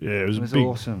 day. It was It a was big,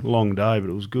 awesome. long day, but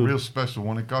it was good. Real special.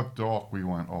 When it got dark, we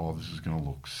went, "Oh, this is gonna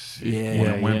look sick." Yeah. When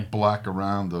Yeah, it went yeah. black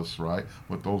around us, right,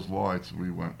 with those lights,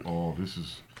 we went, "Oh, this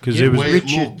is." Because Yeah, it was way Richard-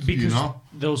 it looked, Because you know.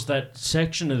 there was that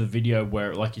section of the video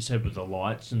where, like you said, with the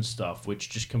lights and stuff, which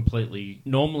just completely.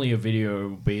 Normally, a video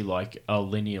would be like a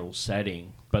lineal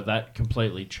setting, but that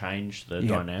completely changed the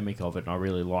dynamic of it, and I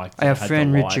really liked it. Our It had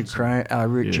friend the Richard lights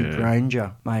and- Richard Yeah.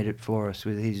 Granger made it for us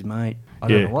with his mate. I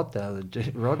don't Yeah. know what the other But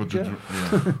the, Roger.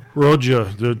 yeah. Roger,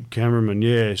 the cameraman,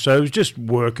 yeah. So it was just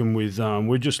working with.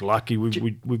 We're just lucky.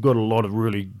 We've got a lot of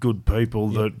really good people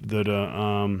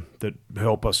that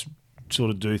help us sort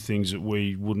of do things that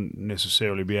we wouldn't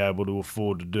necessarily be able to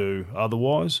afford to do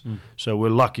otherwise. So we're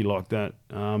lucky like that.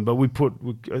 But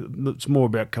it's more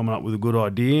about coming up with a good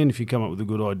idea, and if you come up with a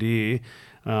good idea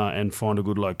and find a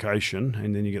good location,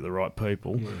 and then you get the right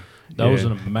people. That was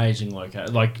an amazing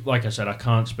location. Like I said, I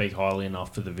can't speak highly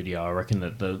enough for the video. I reckon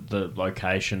that the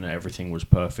location, everything was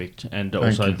perfect, and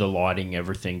also you. the lighting,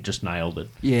 everything just nailed it.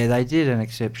 Yeah, they did an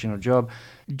exceptional job.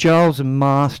 Joel's a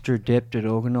master adept at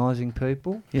organising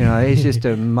people. He's just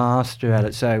a master at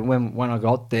it. So when I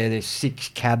got there, there's 6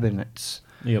 cabinets,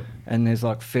 Yep. and there's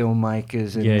like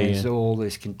filmmakers, and Yeah, there's yeah. all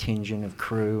this contingent of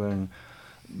crew and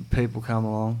people come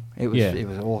along. It was Yeah. it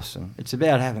was awesome. It's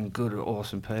about having good,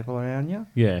 awesome people around you.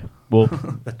 Yeah. Well,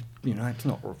 But it's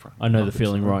not. I know the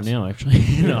feeling right now, actually.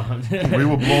 No. We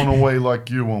were blown away like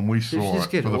you when we saw just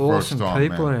it get for the awesome first time,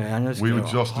 people man. around. Just We were go,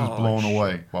 just as "Oh, blown shit."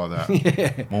 away by that.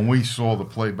 Yeah. When we saw the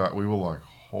playback, we were like,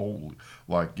 "Holy!"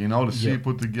 Like to see Yeah. it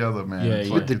put together, man. Yeah, it's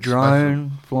yeah. like With the it's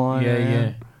drone flying Yeah, around.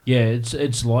 yeah. Yeah,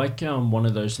 it's like one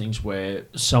of those things where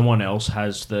someone else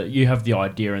has you have the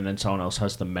idea and then someone else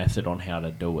has the method on how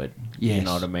to do it. You Yes.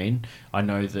 know what I mean? I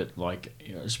know that, like,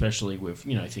 you know, especially with,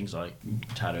 you know, things like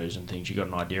tattoos and things, you got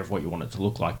an idea of what you want it to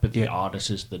look like, but the Yeah.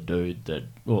 artist is the dude that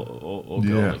or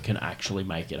girl Yeah. that can actually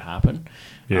make it happen.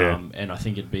 Yeah. And I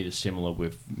think it'd be similar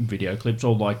with video clips,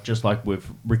 or like just like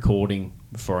with recording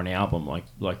for an album,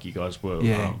 like you guys were,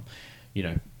 Yeah. you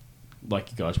know,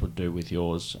 like you guys would do with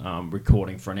yours,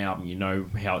 recording for an album. You know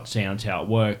how it sounds, how it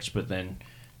works, but then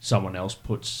someone else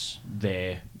puts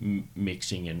their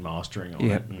mixing and mastering on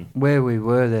Yeah. it. And Where we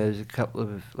were, there was a couple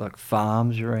of like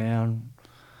farms around.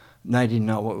 And they didn't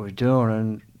know what we were doing,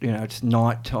 and you know it's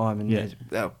night time, and Yeah.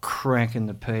 they were cranking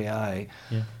the PA.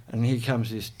 Yeah. And here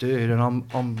comes this dude, and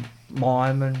I'm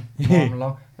miming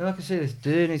along, and I can see this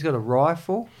dude, and he's got a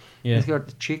rifle. Yeah. He's got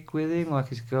the chick with him, like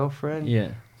his girlfriend. yeah,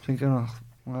 Thinking, oh,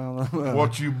 well,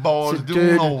 What you boys this doing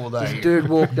dude- over This there? dude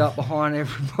walked up behind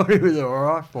everybody with a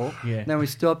rifle. Yeah. And then we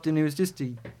stopped, and he was just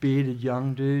a bearded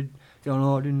young dude going,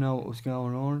 "Oh, I didn't know what was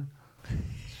going on."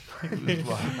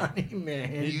 Funny,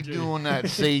 man. You doing that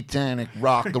satanic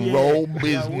rock and roll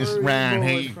business Where are round you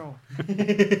boys here? from?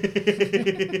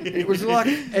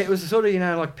 It was sort of, you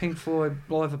know, like Pink Floyd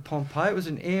Live at Pompeii. It was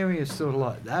an area sort of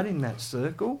like that in that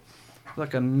circle,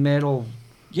 like a metal.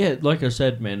 yeah. Like I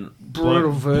said, man,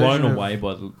 Brutal version blown of- away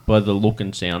by the look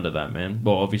and sound of that, man.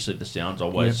 Well, obviously the sound's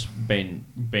always been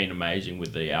amazing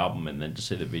with the album, and then to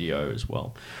see the video as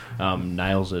well,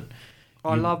 nails it.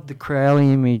 I love the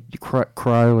Crowley image.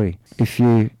 Crowley. If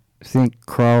you think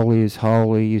Crowley is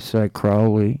holy, you say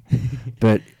Crowley,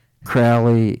 but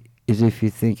Crowley is if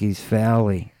you think he's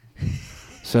Fowley.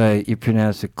 So you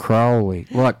pronounce it Crowley,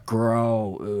 like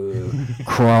Crowley.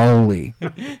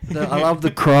 I love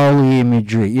the Crowley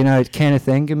imagery. You know, it's Kenneth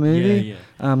Anger movie.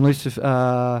 Yeah.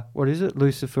 Lucifer. What is it?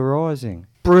 Lucifer Rising.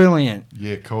 Brilliant.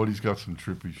 Yeah, Cody's got some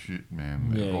trippy shit,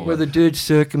 man. Yeah, All Where the that- dude's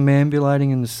circumambulating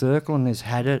in the circle, and there's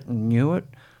Haddett and Newitt,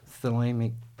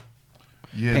 thelemic.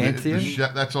 yeah,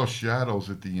 Pantheon? that's our shadows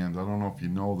at the end. I don't know if you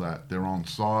know that. They're on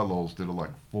silos that are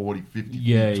like 40, 50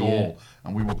 Yeah, feet tall. yeah.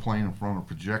 And we were playing in front of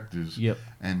projectors. Yep.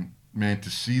 And, man, to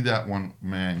see that one,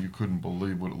 man, you couldn't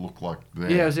believe what it looked like there.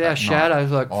 Yeah, it was our at night.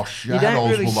 shadows. Like Our you don't shadows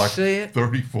really were like see it.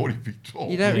 30, 40 feet tall.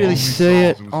 You don't Yeah. really On see these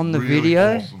it sides, was on the really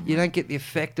video. awesome, You man. don't get the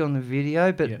effect on the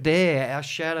video, but Yeah. there, our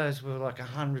shadows were like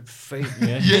 100 feet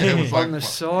Yeah. Yeah, it was like on the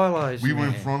silos. we were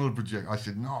in man. front of the projector. I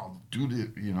said, "No, do this,"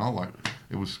 you know, like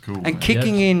it was cool. And man.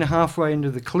 kicking in halfway into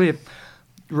the clip,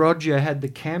 Roger had the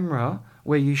camera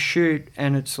where you shoot,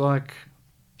 and it's like,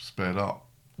 sped up.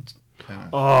 Yeah.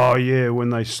 Oh yeah, when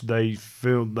they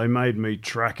filmed, they made me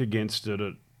track against it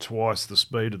at twice the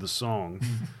speed of the song,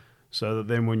 so that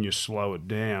then when you slow it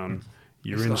down,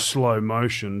 you're It's in like- slow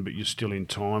motion, but you're still in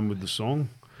time with the song.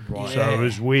 Right. So it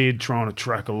was weird trying to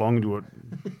track along to it,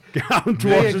 going Me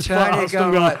twice and as Tony fast. going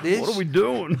I'm going, like this. what are we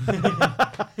doing?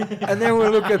 and then we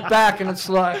look at back, and it's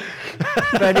like,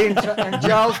 and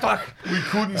Joel's like, We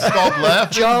couldn't stop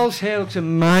laughing. Joel's hair looks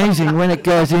amazing when it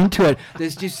goes into it.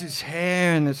 There's just this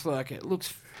hair, and it's like, it looks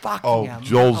fucking Oh, amazing.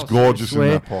 Joel's I gorgeous in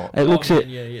swear. that part. It looks Oh, it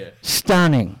man, yeah.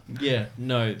 stunning. Yeah,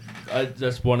 no,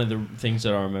 that's one of the things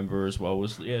that I remember as well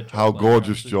was How Joel gorgeous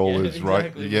Lancaster. Joel Yeah, is, right?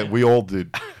 exactly, Yeah, man. we all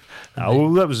did.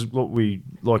 Well, that was what we,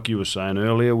 like you were saying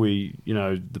earlier,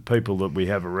 the people that we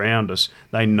have around us,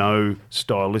 they know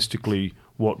stylistically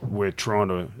what we're trying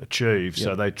to achieve. So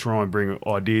Yep. they try and bring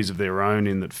ideas of their own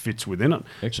in that fits within it.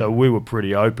 Excellent. So we were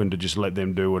pretty open to just let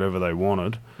them do whatever they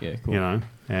wanted, Yeah, cool. you know.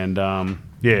 And,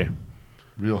 yeah.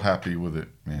 Real happy with it,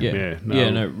 man. Yeah, Yeah,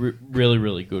 no, really,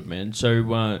 really good, man.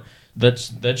 So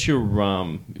that's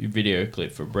your video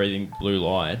clip for Breathing Blue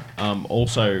Light.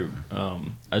 Also,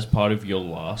 as part of your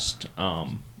last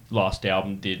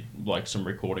album, did like some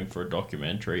recording for a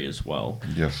documentary as well.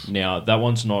 Yes. Now that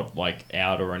one's not like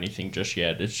out or anything just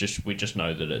yet. It's just we just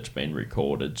know that it's been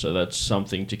recorded, so that's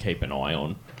something to keep an eye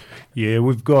on. Yeah,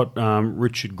 we've got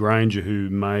Richard Granger, who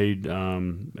made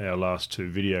our last two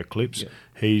video clips. Yeah.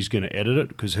 He's going to edit it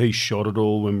because he shot it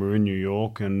all when we were in New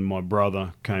York, and my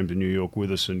brother came to New York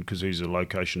with us, and because he's a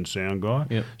location sound guy,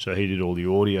 Yep. so he did all the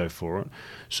audio for it.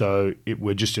 So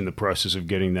we're just in the process of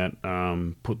getting that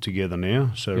put together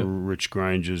now. So Yep. Rich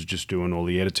Granger's just doing all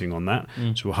the editing on that.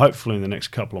 Mm. So hopefully in the next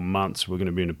couple of months we're going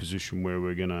to be in a position where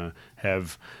we're going to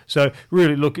have. So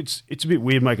really, look, it's a bit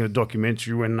weird making a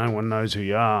documentary when no one knows who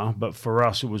you are, but for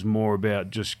us it was more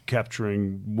about just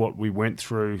capturing what we went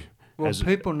through. Well,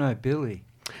 people know Billy.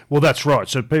 Well, that's right.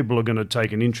 So people are going to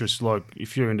take an interest. Like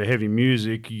if you're into heavy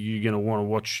music, you're going to want to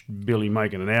watch Billy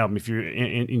making an album. If you're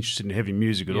interested in heavy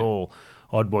music at Yeah. all,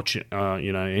 I'd watch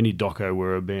any doco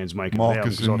where a band's making an album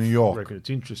Marcus 'cause in I New York. reckon it's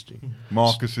interesting.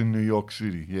 Marcus in New York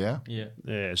City, yeah? Yeah.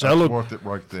 Yeah, so That's look, worth it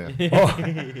right there.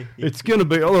 it's going to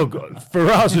be for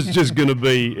us. It's just going to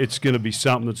be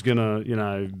something that's going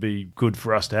to be good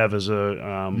for us to have as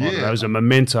a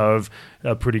memento of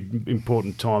a pretty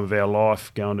important time of our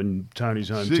life, going to Tony's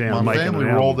hometown, Sick. My making family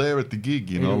an were all album. there at the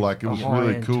gig, it was A really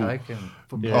high-end cool. taken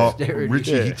for Yeah. posterity.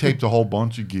 Richie, he taped a whole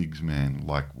bunch of gigs, man,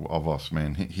 like of us,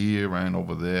 man, here and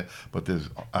over there. But there's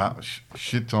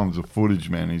shit tons of footage,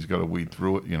 man. He's got to weed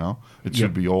through it, It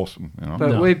should be awesome, But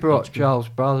No, we brought that's good. Joel's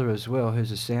brother as well,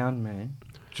 who's a sound man.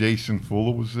 Jason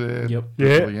Fuller was there. Yep.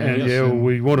 Billy Yeah, Anderson.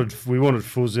 we wanted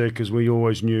Fuzz there because we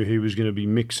always knew he was going to be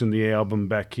mixing the album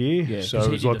back here. Yeah, so because it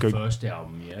he was did like the first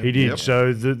album, yeah. he did. Yep.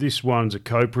 So this one's a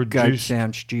Goat co-produced.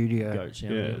 Sound Studio. Goats,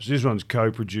 yeah. Yeah, so this one's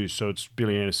co-produced, so it's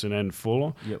Billy Anderson and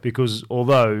Fuller. Yep. Because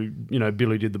although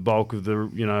Billy did the bulk of the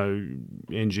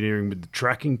engineering with the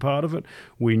tracking part of it,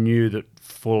 we knew that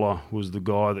Fuller was the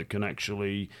guy that can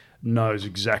actually knows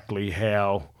exactly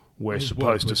how we're He's supposed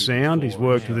worked to with him sound. He's before,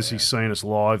 worked yeah, with us. yeah. He's seen us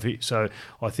live. So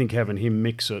I think having him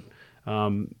mix it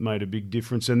made a big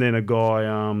difference. And then a guy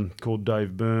called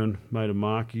Dave Byrne, mate of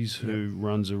Marky's, who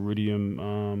runs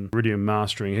Iridium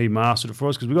Mastering. He mastered it for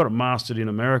us because we got it mastered in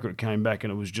America. It came back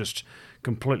and it was just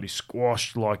completely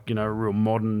squashed, like, real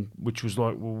modern, which was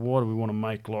like, well, why do we want to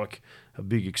make like a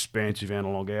big expansive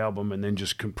analog album and then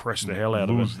just compress the hell out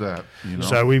Lose of it? that,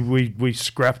 So we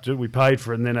scrapped it. We paid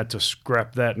for it and then had to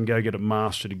scrap that and go get it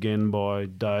mastered again by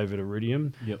Dave at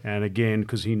Iridium. Yep. And again,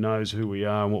 because he knows who we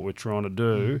are and what we're trying to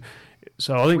do.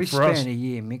 So I think We for spent us, a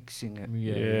year mixing it.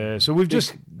 yeah. So we've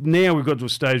just now we've got to a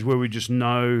stage where we just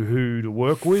know who to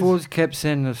work with. Fuzz kept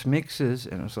sending us mixes,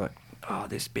 and I was like, oh,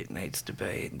 this bit needs to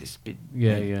be, and this bit.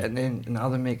 Yeah, and, yeah. And then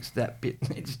another mix, that bit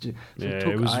needs to. So Yeah, it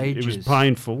took it ages. was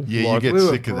painful. Yeah, you Like, get we were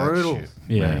sick of that brutal. shit.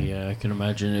 Yeah, man. yeah, I can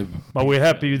imagine it. But we're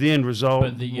happy with the end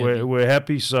result. But We're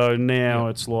happy. So now Yeah.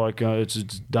 it's like it's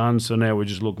done. So now we're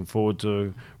just looking forward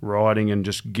to writing and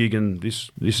just gigging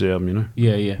this album.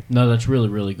 Yeah, yeah. No, that's really,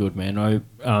 really good, man. I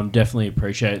definitely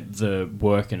appreciate the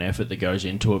work and effort that goes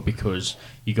into it because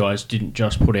you guys didn't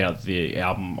just put out the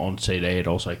album on CD, it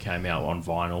also came out on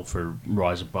vinyl for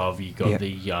Rise Above. You got Yep.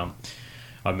 the,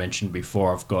 I mentioned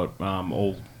before, I've got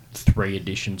all 3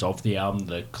 editions of the album,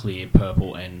 the clear,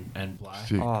 purple, and black.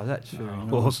 Sick. Oh, that's very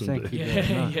nice. Awesome, Thank dude. you Yeah,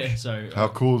 very much. yeah. So, How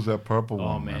cool is that purple oh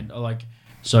one? man, like,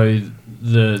 so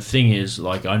the thing is,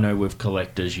 like, I know with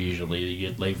collectors usually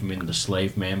you'd leave them in the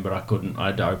sleeve, man, but I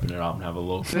had to open it up and have a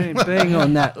look. Being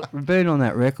on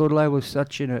that record label is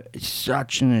such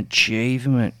an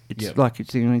achievement. It's Yep. like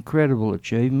it's an incredible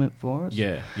achievement for us.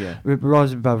 Yeah, yeah.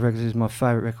 Rise Above Records is my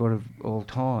favourite record of all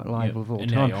time, label of all and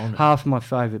now time. you're on it. Half of my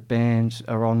favourite bands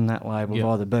are on that label, Yep.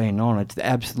 have either been on it. It's the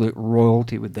absolute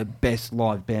royalty with the best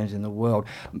live bands in the world.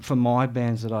 For my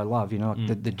bands that I love,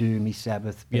 like the Doomy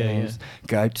Sabbath Yeah, yeah. bands,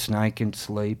 Goat, Snake and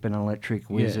Sleep and Electric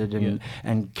Wizard yeah.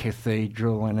 and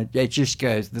Cathedral, and it just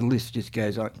goes, the list just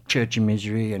goes on, Church of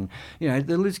Misery, and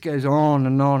the list goes on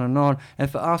and on and on. And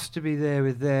for us to be there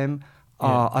with them,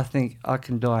 Yeah. I think I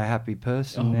can die a happy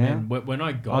person Oh now. man, when I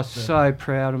I'm got so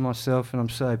proud of myself, and I'm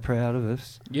so proud of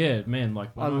us. yeah, man, like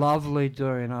I when love Lee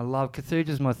Dorian. I love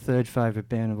Cathedral's my 3rd favourite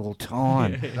band of all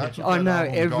time. That's what I that know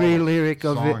album every got lyric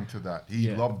of it. signed to that. He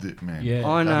Yeah. loved it, man. Yeah.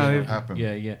 I That know. didn't happen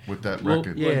Yeah, yeah. with that Well,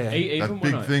 record. Yeah. even That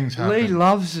when big things happen. Lee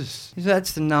loves us.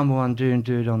 That's the number one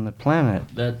dude on the planet.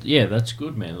 that's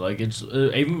good, man. Like it's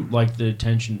even like the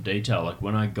attention to detail. Like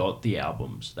when I got the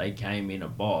albums, they came in a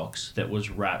box that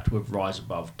was wrapped with Rise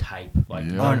Above tape. Like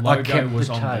Yeah. the I logo kept was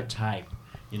the on the tape. tape.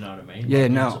 You know what I mean? Yeah,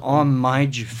 Like, no, it's- I'm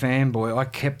major fanboy. I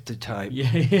kept the tape. Yeah.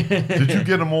 Did you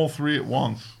get them all 3 at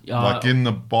once? Like in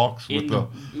the box with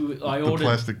I the ordered,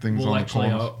 plastic things well, on the actually,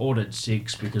 corners? I ordered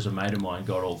 6 because a mate of mine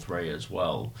got all 3 as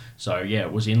well. So yeah,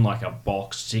 it was in like a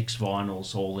box, 6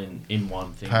 vinyls all in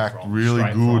one thing. packed from- really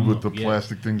straight good from with the them. Yeah.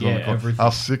 plastic things Yeah, on the corner? everything. How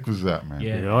sick was that, man?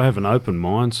 Yeah. Yeah, I haven't opened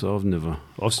mine, so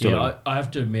I've still. Yeah, I have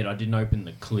to admit I didn't open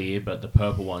the clear, but the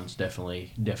purple one's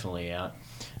definitely out.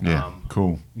 Yeah,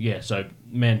 cool. Yeah, so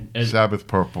man, Sabbath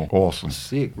Purple, awesome.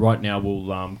 Sick. right now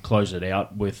we'll close it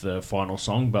out with the final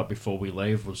song. But before we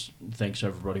leave, thanks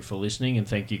everybody for listening, and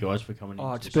thank you guys for coming.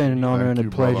 Oh, into it's the been an studio. honour and a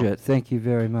Thank you, brother. pleasure. Thank you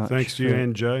very much. Thanks to you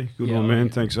and Jay. Good Yeah, one, man.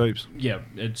 yeah. Thanks heaps. Yeah,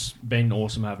 it's been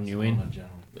awesome having you in.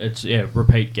 It's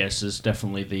repeat guests is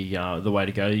definitely the way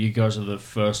to go. You guys are the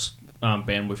first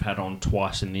band we've had on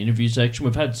twice in the interview section.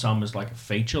 We've had some as like a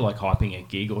feature, like hyping a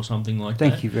gig or something like that.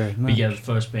 Thank you very much. But yeah, the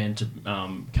first band to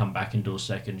come back and do a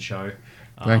second show.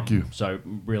 Thank you. So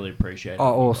really appreciate it.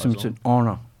 Oh, awesome. It's an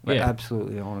honour. We're Yeah.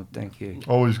 absolutely honoured. Thank you.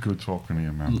 Always good talking to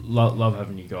you, man. Love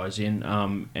having you guys in.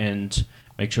 And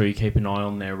make sure you keep an eye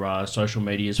on their social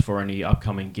medias for any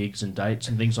upcoming gigs and dates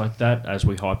and things like that. As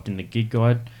we hyped in the gig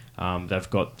guide, they've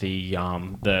got the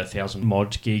 1,000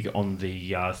 Mod gig on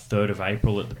the 3rd of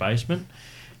April at the Basement,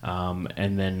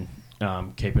 and then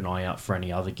keep an eye out for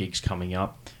any other gigs coming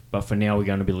up. But for now, we're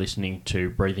going to be listening to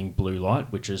Breathing Blue Light,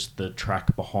 which is the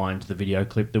track behind the video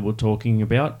clip that we're talking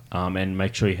about. And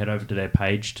make sure you head over to their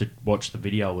page to watch the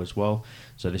video as well.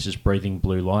 So this is Breathing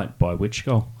Blue Light by Witch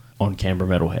Skull on Canberra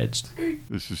Metalheads.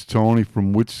 This is Tony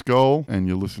from Witch Skull, and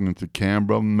you're listening to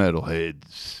Canberra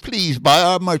Metalheads. Please buy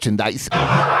our merchandise.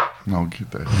 No,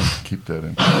 keep that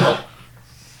in.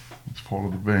 It's part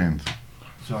of the band.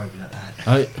 Sorry about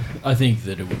that. I think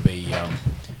that it would be...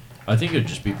 I think it would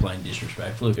just be plain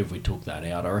disrespectful if we took that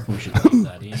out. I reckon we should leave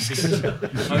that in.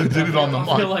 I did it on the I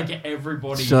feel mic. like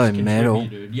everybody So metal.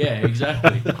 Yeah,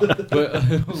 exactly. But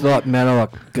It's like metal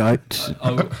like goats.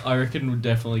 I reckon we'll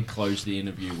definitely close the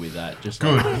interview with that. Just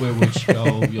Good. like where Witch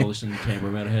Skull, you're listening to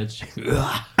Canberra Metalheads.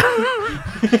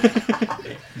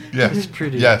 Yes, It's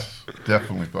pretty- yes,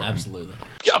 definitely. Fucking. Absolutely.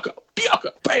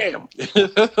 Bam!